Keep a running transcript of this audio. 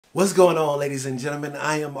What's going on, ladies and gentlemen?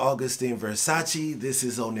 I am Augustine Versace. This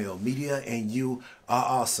is Onell Media, and you are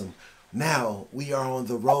awesome. Now, we are on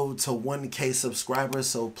the road to 1K subscribers,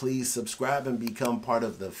 so please subscribe and become part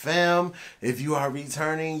of the fam. If you are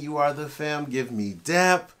returning, you are the fam. Give me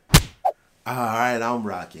dap. Alright, I'm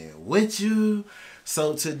rocking with you.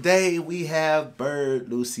 So today we have Bird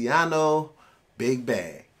Luciano, Big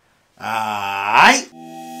Bag. Alright.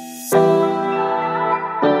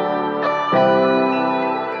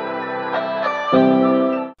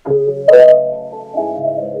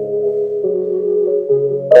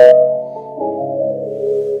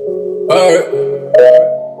 Bird,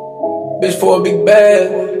 bitch for a big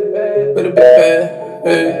bag, with a big bag,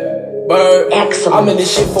 hey. Bird, excellent. I'm in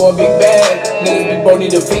this shit for a big bag. Niggas be bro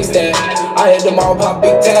need to fix that. I had them all pop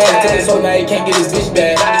big tags. Till so now he can't get his bitch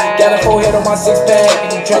back. Got a forehead on my six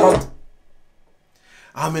pack.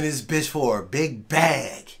 I'm in this bitch for a big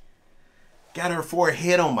bag. Got her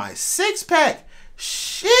forehead on my six pack.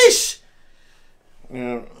 Sheesh.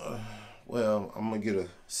 Well, I'm gonna get a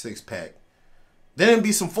six pack. Then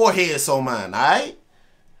be some foreheads on mine, alright?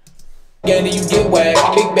 Yeah, you get whack.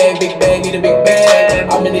 Big bag, need a big bag.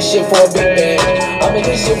 I'm in this shit for a big bag. I'm in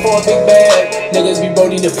this shit for a big bag. Niggas be bro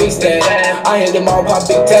need to fix that. I had them all pop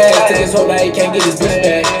big tags. Till this whole night he can't get his bitch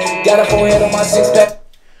back. Got a forehead on my six pack.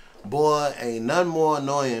 Boy, ain't nothing more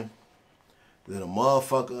annoying than a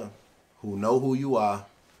motherfucker who know who you are.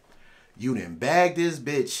 You done bagged this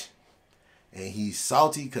bitch and he's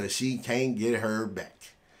salty cause she can't get her back.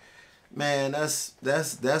 Man, that's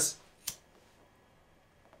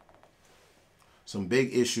some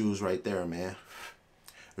big issues right there, man.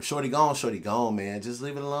 If shorty gone, man. Just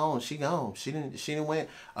leave it alone. She gone. She didn't went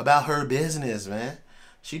about her business, man.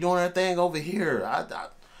 She doing her thing over here.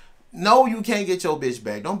 No, you can't get your bitch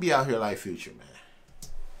back. Don't be out here like Future, man.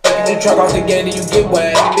 You truck off the game and you get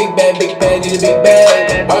whack. Big bag, need a big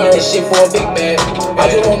bag. I'm in this shit for a big bag.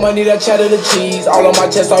 I just want money that cheddar the cheese. All on my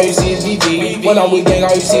chest, all you see is VV. When I'm with gang,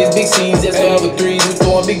 all you see is big C's. That's number threes, we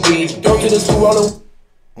throwing big B's. Throw to the school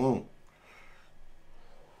roller.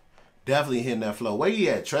 Definitely hitting that flow. Where you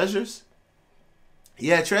at, Treasures?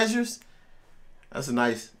 You at Treasures? That's a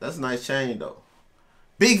nice chain though.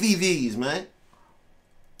 Big VVs, man.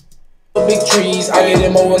 Big trees, I get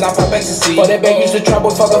them over and I pop ecstasy. For that bag used to trap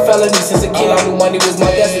with fucking felony. Since a kid I knew money was my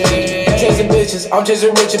destiny. You chasing bitches, I'm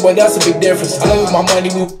chasing riches, but that's a big difference. I live with my money.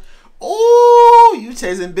 Ooh, you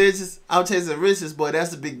chasing bitches, I'm chasing riches, boy,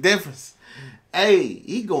 that's a big difference. Hey,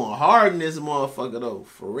 he going hard in this motherfucker though,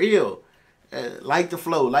 for real. Like the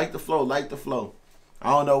flow. I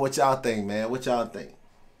don't know what y'all think, man. What y'all think?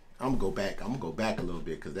 I'm gonna go back a little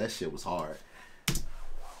bit because that shit was hard.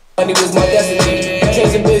 Money was my destiny. You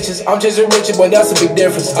chasing bitches, I'm chasing riches, but that's a big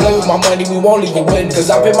difference. I live with my money, we won't even win. Cause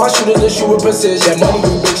I pay my shooters to shoot with precision. Money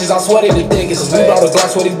with bitches, I swear they the thickest. Cause we brought a Glock,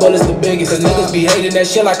 swear these bullets the biggest. Cause niggas be hating that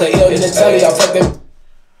shit like a ill in the telly. I fuck them.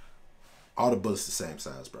 All the bullets the same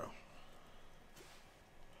size, bro.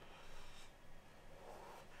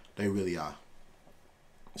 They really are.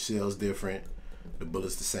 Shell's different. The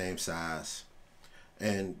bullets the same size.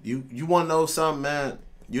 And you want to know something, man?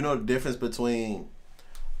 You know the difference between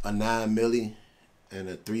a 9mm and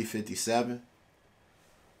a 357?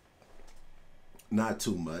 Not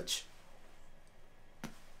too much.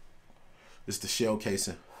 It's the shell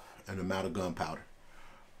casing and the amount of gunpowder.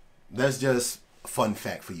 That's just a fun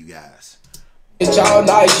fact for you guys. It's y'all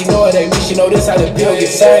nice, you know it ain't me, she know this how the pill get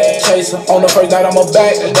sacked. Chaser, on the first night I'm a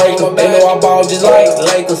back breaker. They know I ball just like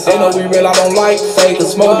Lakers. They know we real, I don't like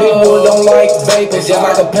fakers. Smoke big wood, don't like vapors. Just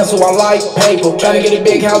like a pencil, I like paper. Trying to get a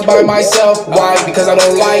big house by myself. Why? Because I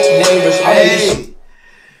don't like neighbors. Hey,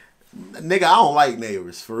 nigga, I don't like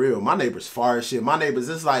neighbors, for real. My neighbors far as shit. My neighbors,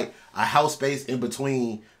 it's like a house space in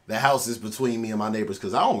between. The house is between me and my neighbors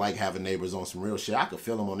because I don't like having neighbors on some real shit. I could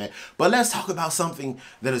feel them on that. But let's talk about something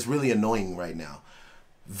that is really annoying right now.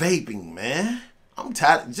 Vaping, man. I'm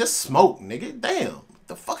tired. Just smoke, nigga. Damn. What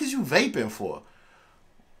the fuck is you vaping for?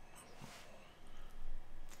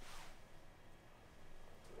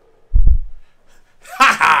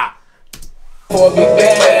 Ha ha! For a big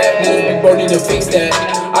bag, niggas be bro need to fix that.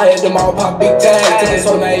 I had them all pop big tags. Till this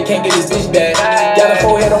whole night he can't get his bitch back. Got a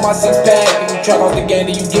forehead on my six pack. You truck off the game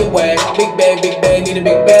then you get whack. Big bag, need a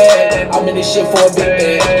big bag. I'm in this shit for a big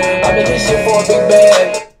bag. I'm in this shit for a big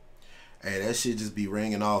bag. Hey, that shit just be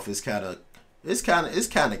ringing off. It's kind of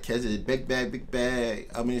catchy. Big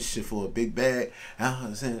bag. I mean, shit for a big bag.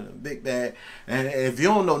 I'm saying a big bag. And if you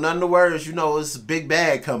don't know none of the words, you know it's a big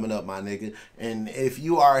bag coming up, my nigga. And if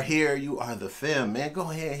you are here, you are the fam, man.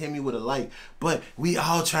 Go ahead and hit me with a like. But we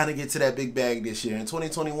all trying to get to that big bag this year. In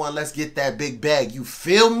 2021, let's get that big bag. You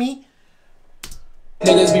feel me?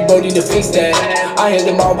 Niggas be bro need to fix that. I hit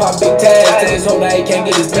them all pop big tags. Till this whole night can't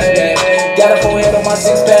get his bitch back. Got a forehead on my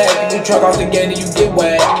six pack. If you truck off the game, then you get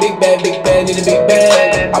whacked. Big bag, need a big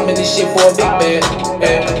bag. I'm in this shit for a big bag.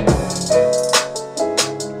 Yeah.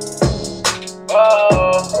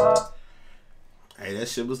 Hey, that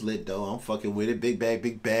shit was lit though. I'm fucking with it. Big bag,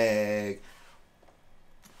 big bag.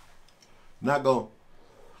 Not gonna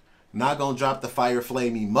drop the fire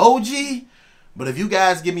flame emoji. But if you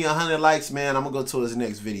guys give me 100 likes, man, I'm gonna go to his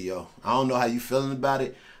next video. I don't know how you feeling about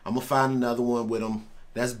it. I'm gonna find another one with him.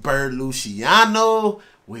 That's Bird Luciano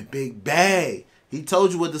with Big Bag. He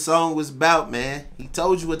told you what the song was about, man. He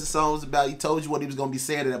told you what the song was about. He told you what he was gonna be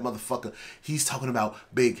saying to that motherfucker. He's talking about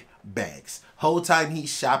big bags. Whole time he's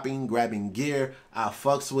shopping, grabbing gear. I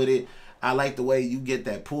fucks with it. I like the way you get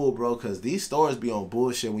that pull, bro, because these stores be on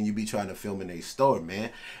bullshit when you be trying to film in a store,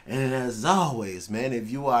 man. And as always, man,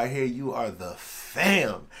 if you are here, you are the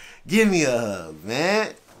fam. Give me a hug,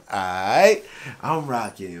 man. All right? I'm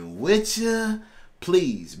rocking with ya.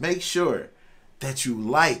 Please make sure that you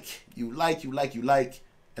like,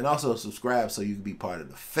 and also subscribe so you can be part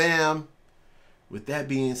of the fam. With that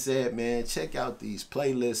being said, man, check out these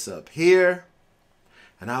playlists up here.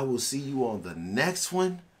 And I will see you on the next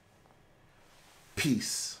one.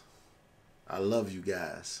 Peace. I love you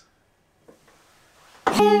guys.